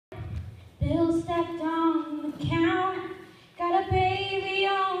Bills stacked on the counter. Got a baby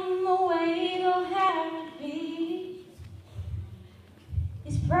on the way, they'll have to be.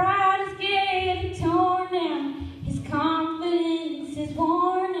 His pride is getting torn down. His confidence is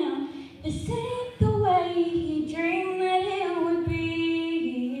worn out. This ain't the way he dreamed that it would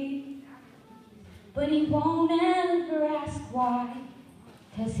be. But he won't ever ask why,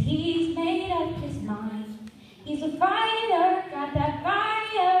 'cause he's made up his mind. He's a fighter, got that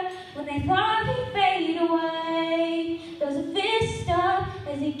fire. When they thought he'd fade away, does a fist up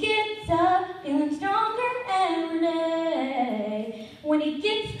as he gets up, feeling stronger every day. When he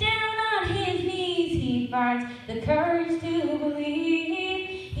gets down on his knees, he finds the courage to believe.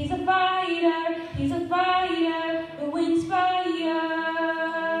 He's a fighter who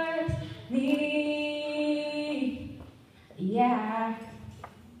inspires me. Yeah.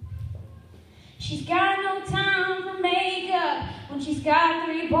 She's got no time for makeup when she's got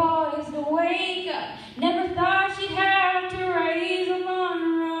 3 boys to wake up. Never thought she'd have to raise them on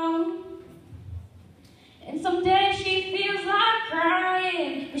her own. And some days she feels like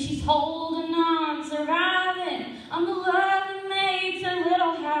crying, but she's holding on, surviving on the love that makes her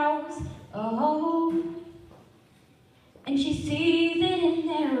little house a home. And she sees it in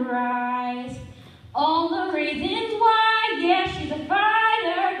their eyes, all the reasons why. Yeah, she's a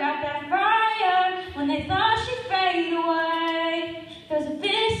fighter, got that fire. When they thought she'd fade away, throws a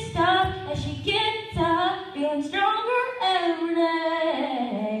fist up as she gets up, feeling stronger every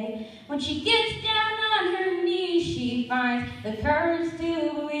day. When she gets down on her knees, she finds the courage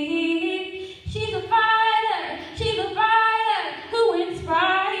to believe. She's a fighter who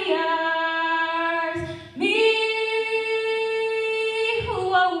inspires me.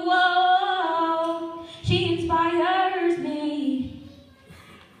 Whoa, whoa. She inspires me.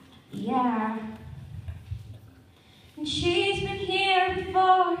 Yeah. And she's been here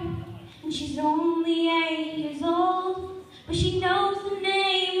before, and she's only 8 years old, but she knows the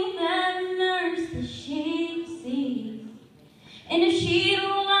name of every nurse that she sees. And if she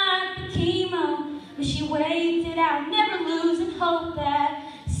don't like the chemo, but she waits it out, never losing hope that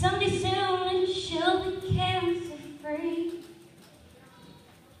someday soon she'll be cancer-free.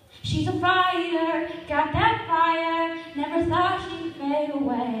 She's a fighter, got that fire, never thought she'd fade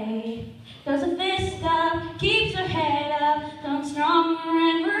away. Throws a fist up, keeps her head up, comes stronger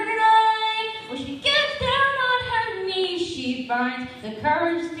every night. When she gets down on her knees, she finds the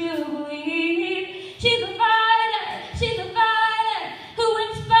courage to believe. She's a fighter who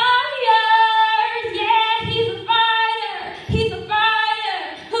inspires. Yeah, he's a fighter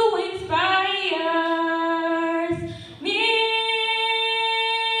who inspires me.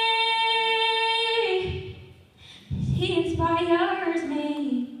 He inspires me.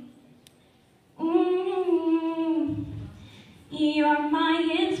 You're my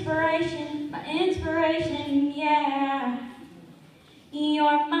inspiration, yeah.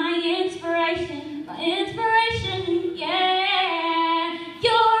 You're my inspiration, yeah.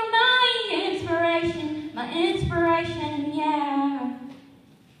 You're my inspiration, yeah.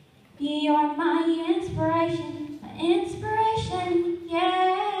 You're my inspiration,